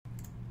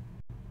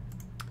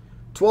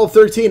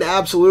12-13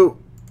 absolute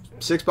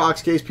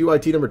 6-box case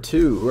PYT number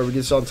 2. Whoever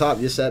gets on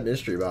top gets that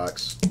mystery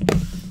box.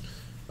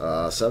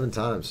 7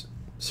 times.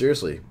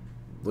 Seriously,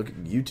 look at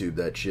YouTube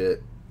that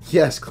shit.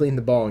 Yes, clean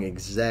the bong.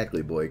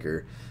 Exactly,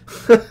 Boyker.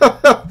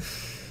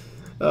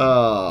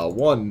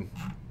 1,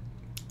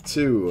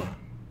 2,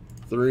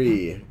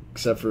 3.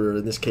 Except for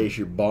in this case,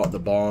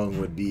 the bong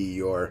would be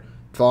your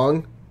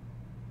thong.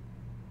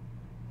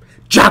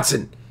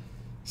 Johnson.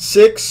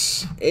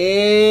 6,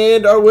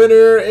 and our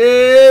winner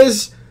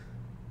is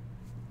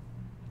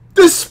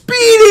the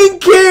Speeding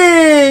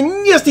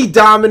King. Yes, the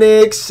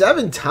Dominic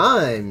 7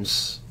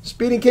 times.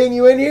 Speeding King,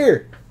 you in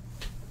here?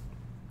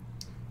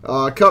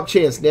 Cup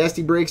chance,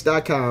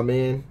 nastybreaks.com,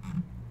 man.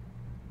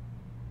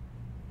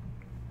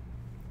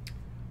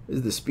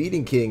 Is the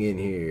Speeding King in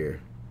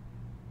here?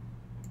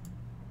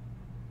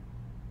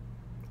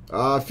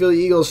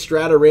 Philly Eagles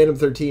Strata Random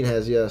 13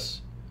 has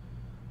yes.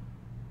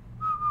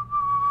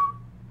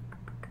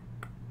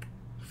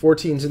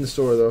 14's in the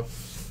store though.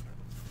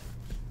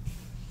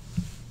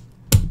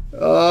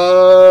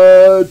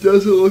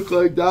 Doesn't look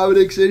like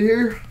Dominic's in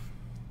here.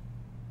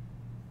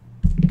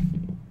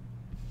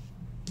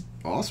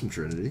 Awesome,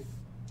 Trinity.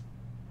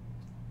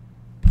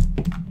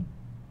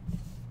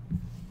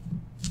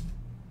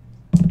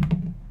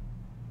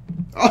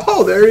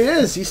 Oh, there he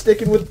is. He's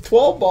sticking with the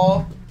 12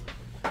 ball.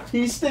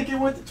 He's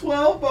sticking with the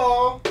 12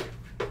 ball.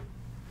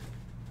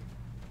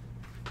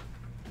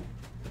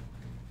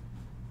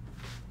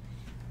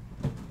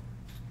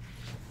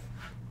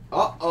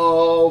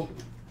 Uh-oh.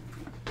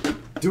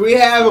 Do we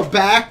have a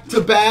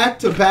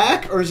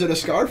back-to-back-to-back, or is it a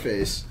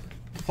Scarface?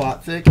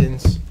 Plot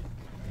thickens.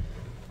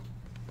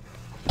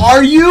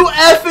 Are you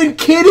effing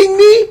kidding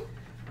me?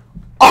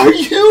 Are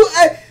you...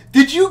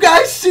 Did you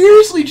guys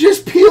seriously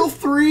just peel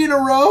 3 in a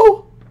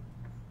row?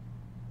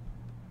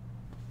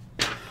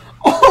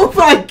 Oh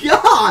my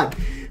God!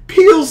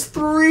 Peels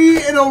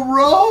 3 in a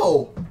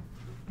row.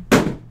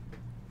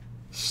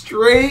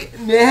 Straight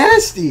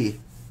nasty.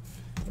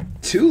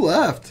 2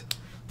 left.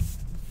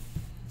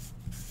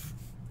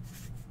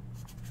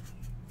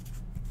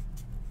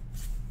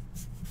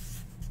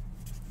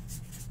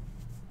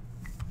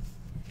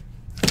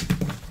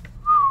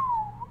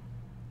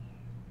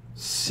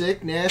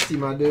 Sick nasty,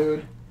 my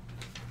dude.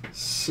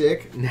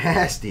 Sick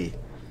nasty.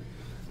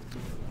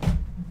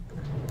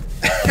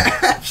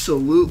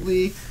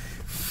 Absolutely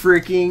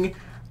freaking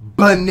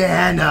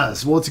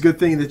bananas. Well, it's a good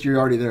thing that you're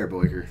already there,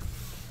 Boyker.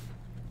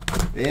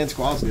 And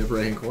Squad's in the upper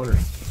right hand corner.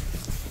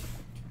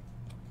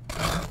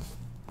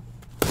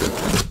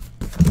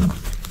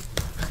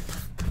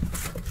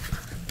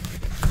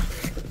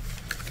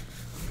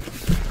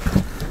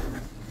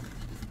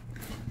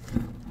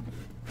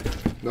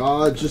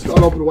 Just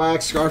unopened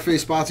wax,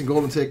 Scarface spots, and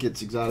golden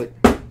tickets. Exotic.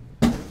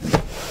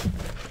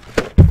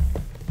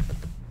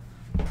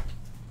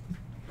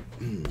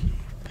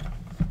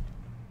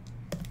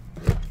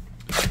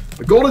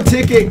 A golden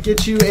ticket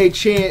gets you a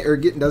chance, or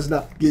does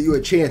not get you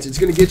a chance. It's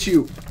going to get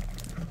you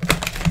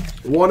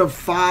one of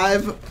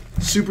 5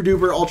 super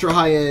duper ultra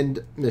high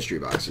end mystery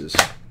boxes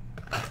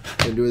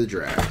into the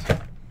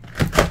draft.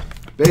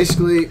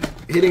 Basically,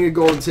 hitting a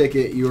golden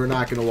ticket, you are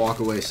not going to walk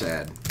away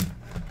sad.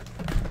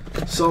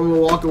 Some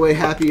will walk away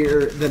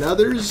happier than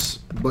others,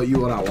 but you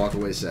will not walk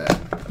away sad.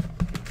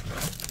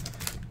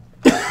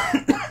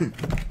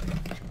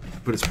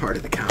 But it's part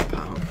of the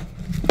compound.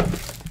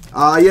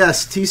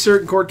 Yes, T-Cert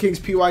and Court Kings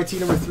PYT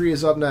number 3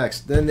 is up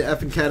next. Then the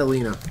F and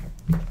Catalina.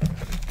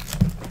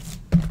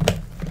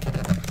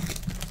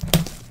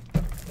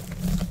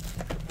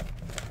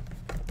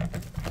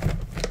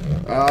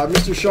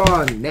 Mr.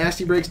 Sean,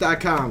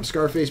 nastybreaks.com.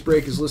 Scarface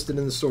break is listed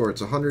in the store.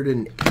 It's a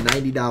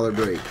 $190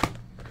 break.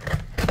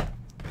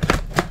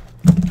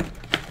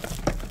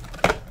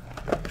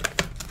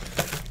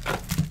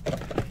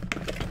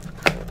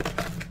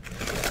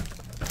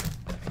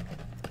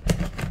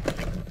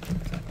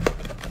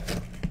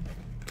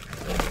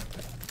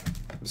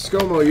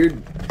 Scomo,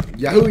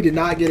 Yahoo did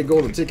not get a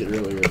golden ticket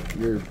earlier.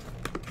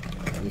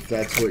 If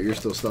that's what you're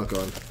still stuck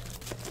on.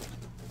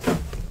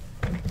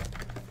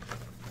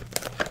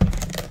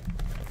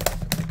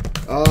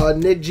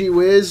 Nick G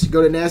Wiz,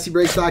 go to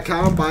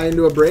nastybreaks.com, buy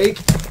into a break,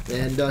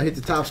 and hit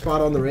the top spot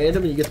on the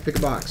random, and you get to pick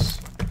a box.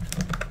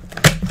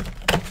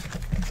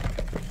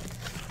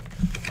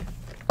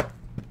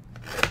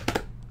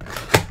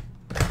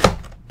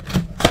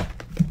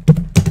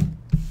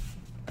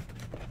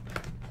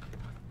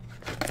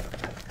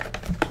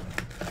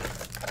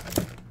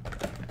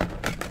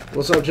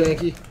 What's up,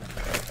 Janky?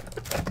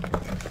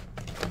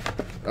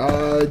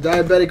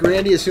 Diabetic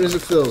Randy, as soon as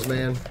it fills,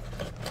 man.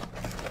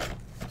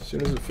 As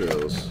soon as it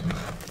fills.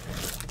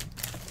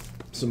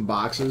 Some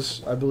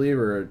boxes, I believe,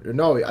 or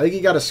no, I think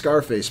he got a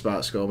Scarface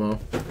spot, ScoMo.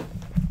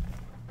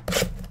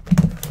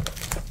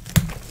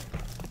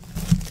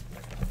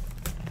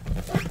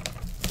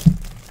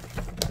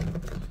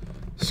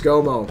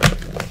 ScoMo.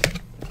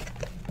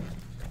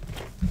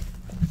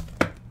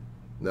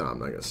 No, I'm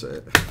not gonna say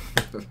it.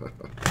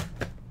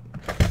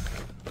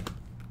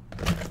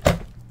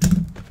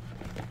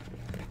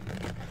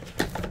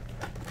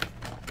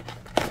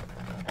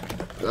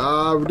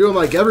 We're doing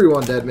like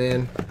everyone, dead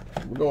man.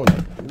 We're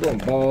going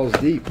balls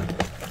deep.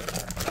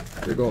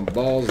 We're going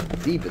balls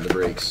deep in the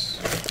breaks.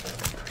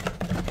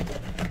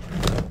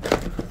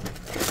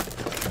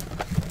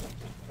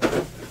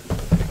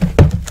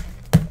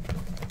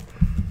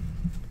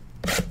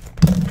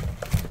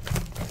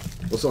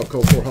 What's up,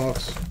 Cold 4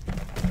 Hawks?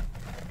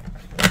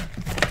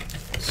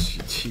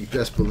 You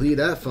best believe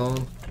that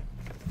phone.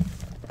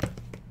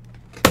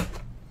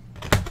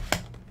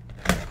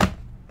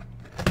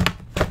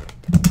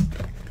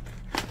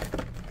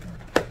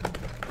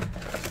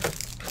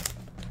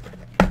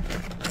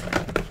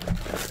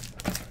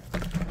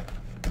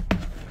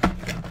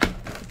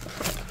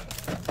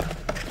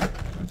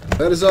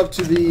 That is up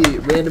to the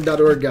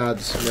random.org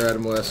gods, Mr.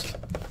 Adam West.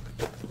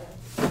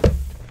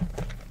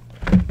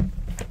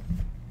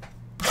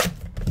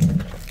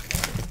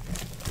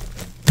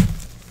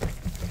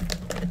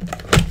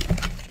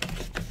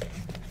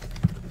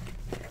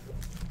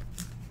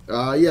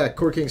 Yeah,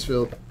 Court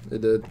Kingsfield.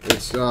 It did.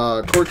 It's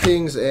Court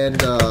Kings and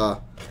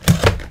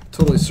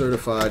totally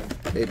certified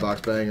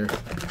 8-box banger.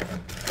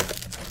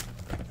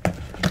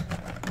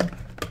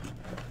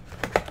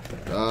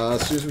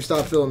 As soon as we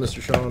stop filling,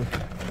 Mr. Sean.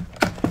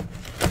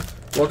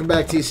 Welcome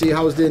back, TC.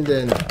 How was Din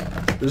Din?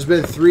 There's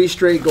been 3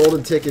 straight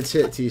golden tickets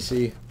hit,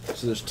 TC.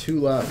 So there's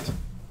 2 left.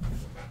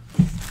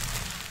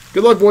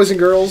 Good luck, boys and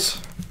girls.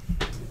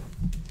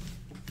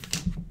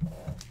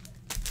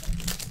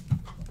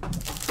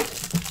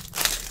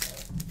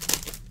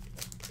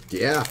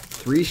 Yeah,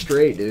 3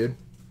 straight, dude.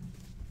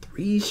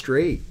 3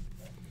 straight.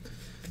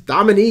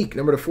 Dominique,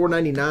 number to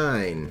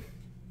 499.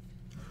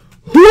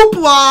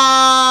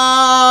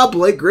 Hoopla!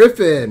 Blake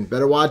Griffin.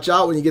 Better watch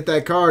out when you get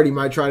that card. He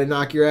might try to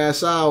knock your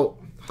ass out.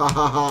 Ha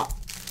ha ha.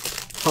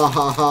 Ha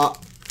ha ha.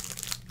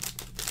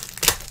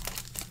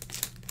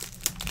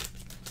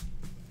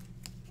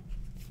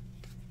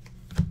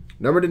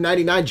 Number to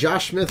 99,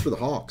 Josh Smith for the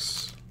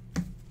Hawks.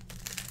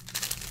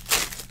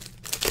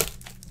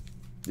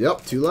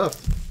 Yep, 2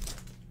 left.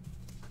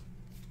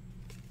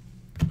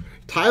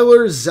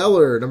 Tyler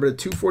Zeller, number to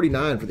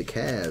 249 for the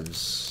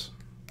Cavs.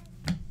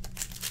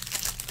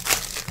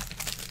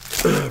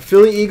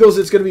 Philly Eagles,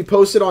 it's going to be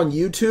posted on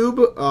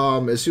YouTube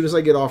as soon as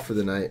I get off for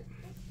the night.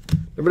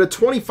 Number to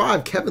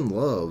 25, Kevin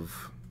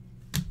Love.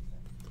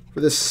 For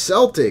the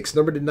Celtics,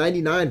 number to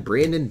 99,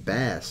 Brandon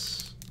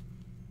Bass.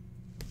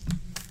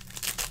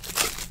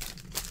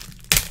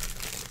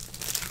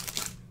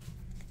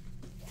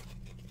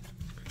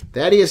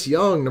 Thaddeus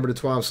Young, number to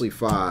 12,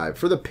 5.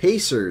 For the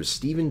Pacers,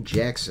 Steven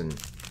Jackson.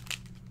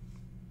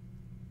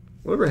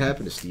 Whatever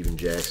happened to Steven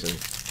Jackson?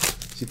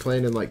 Is he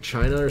playing in like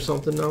China or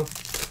something now?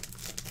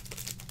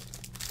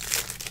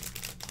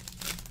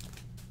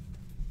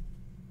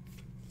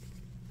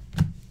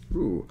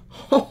 Ooh.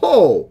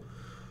 Ho-ho!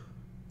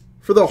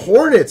 For the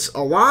Hornets,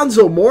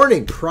 Alonzo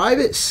Mourning,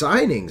 private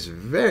signings.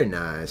 Very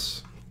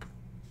nice.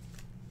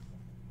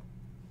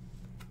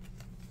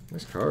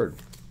 Nice card.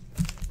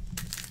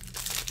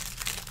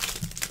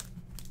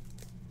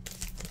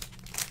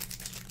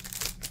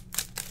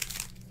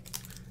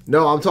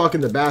 No, I'm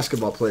talking the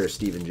basketball player,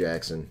 Steven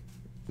Jackson,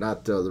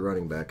 not the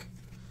running back.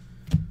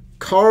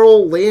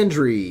 Carl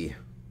Landry,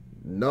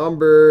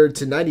 number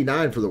to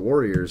 99 for the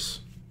Warriors.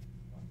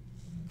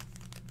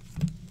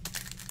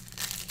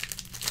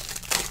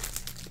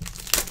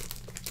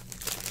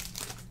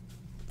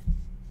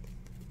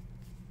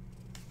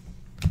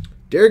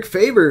 Derek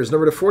Favors,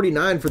 number to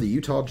 49 for the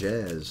Utah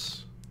Jazz.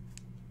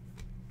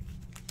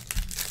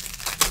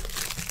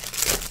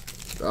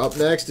 Up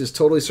next is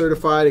Totally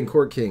Certified and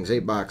Court Kings,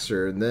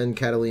 8-boxer, and then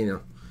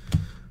Catalina.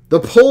 The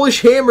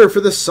Polish Hammer for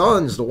the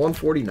Suns, the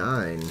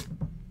 149.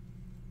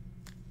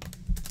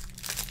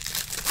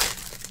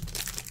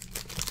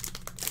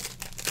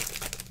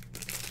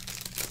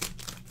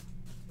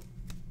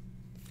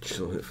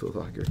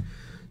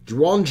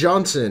 Juwan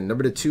Johnson,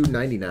 number to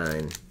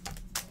 299.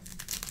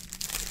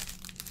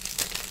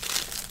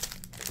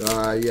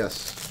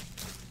 Yes,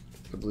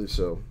 I believe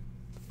so.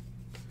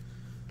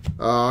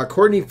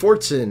 Courtney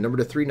Fortson, number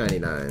to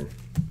 399.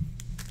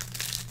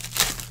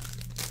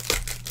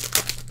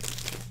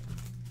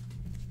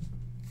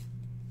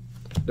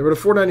 Number to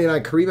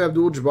 499, Kareem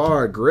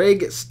Abdul-Jabbar.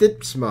 Greg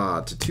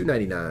Stipsma to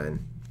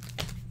 299.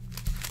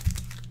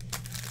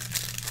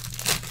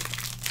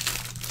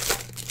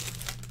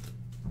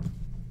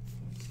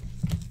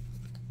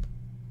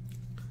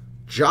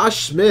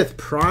 Josh Smith,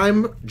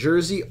 prime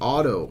jersey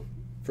auto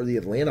for the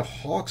Atlanta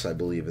Hawks, I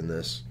believe, in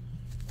this.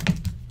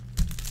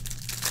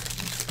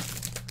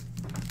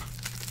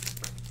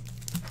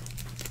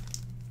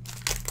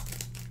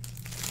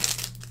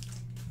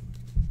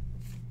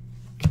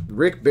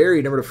 Rick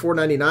Barry, number to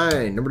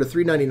 499. Number to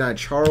 399,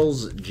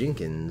 Charles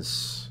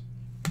Jenkins.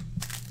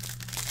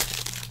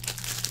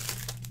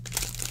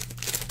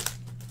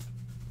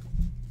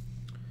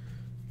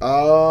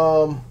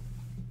 The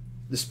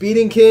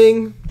Speeding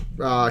King,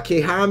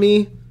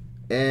 Kehami,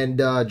 and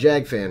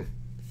Jag Fan.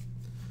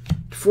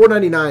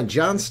 499,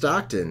 John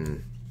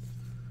Stockton.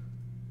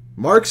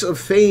 Marks of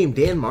Fame,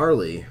 Dan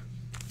Marley.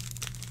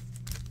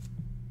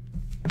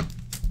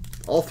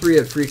 All three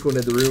have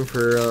frequented the room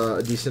for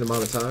a decent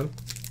amount of time.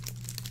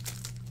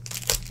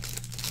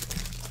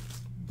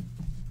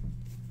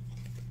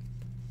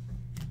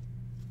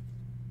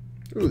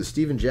 Ooh, the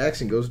Steven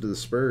Jackson goes to the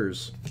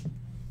Spurs.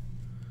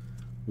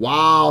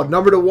 Wow,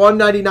 number to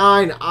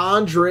 199,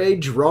 Andre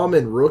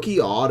Drummond, rookie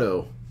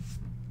auto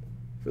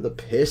for the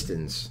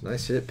Pistons.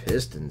 Nice hit,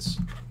 Pistons.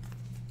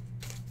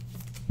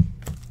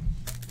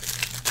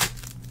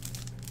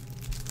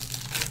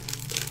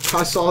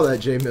 I saw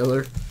that, Jay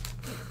Miller.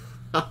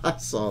 I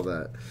saw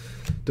that.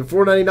 To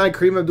 499,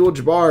 Kareem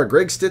Abdul-Jabbar.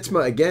 Greg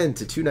Stitzma again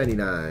to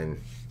 299.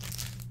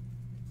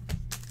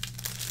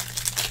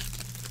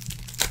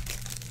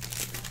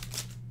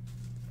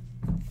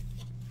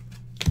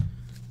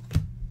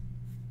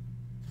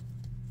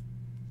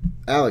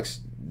 Alex,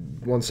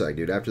 one sec,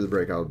 dude. After the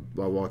break, I'll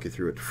walk you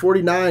through it.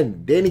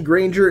 49, Danny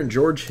Granger and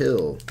George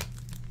Hill.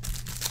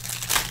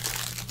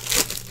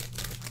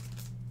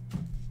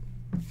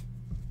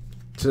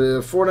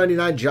 To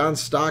 499, John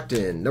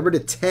Stockton. Number to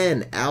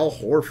 10, Al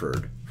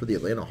Horford for the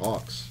Atlanta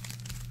Hawks.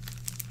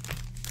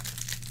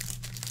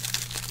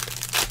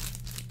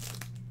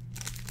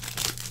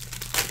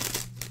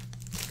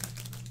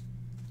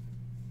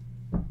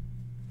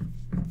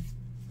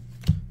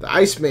 The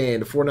Iceman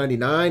to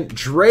 499.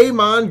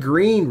 Draymond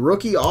Green,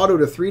 rookie auto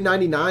to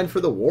 399 for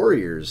the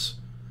Warriors.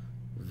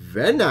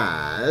 Very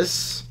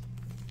nice.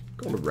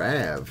 Going to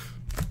Rav.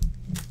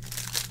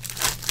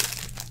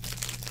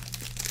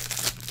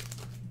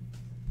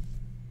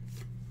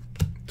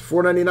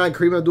 $4.99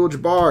 Kareem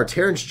Abdul-Jabbar.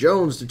 Terrence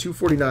Jones to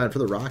 $2.49 for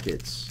the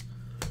Rockets.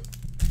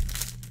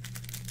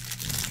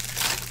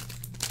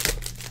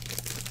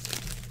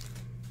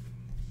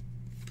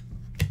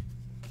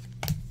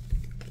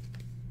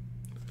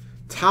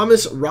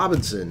 Thomas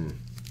Robinson,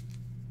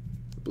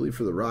 I believe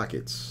for the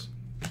Rockets.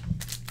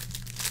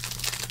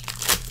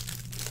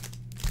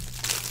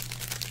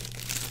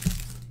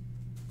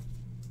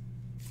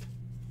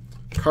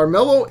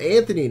 Carmelo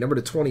Anthony, number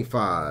to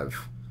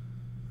 25.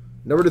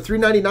 Number to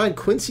 399,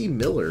 Quincy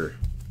Miller.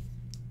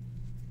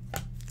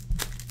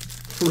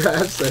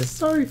 Rav says,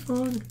 sorry,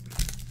 Fong.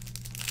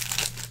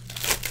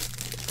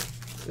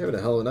 You're having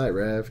a hell of a night,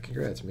 Rav.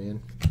 Congrats,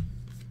 man.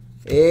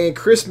 And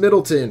Chris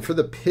Middleton for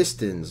the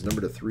Pistons, number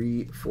to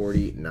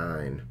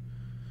 349.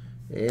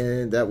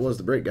 And that was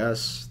the break,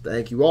 guys.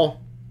 Thank you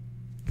all.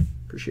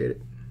 Appreciate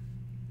it.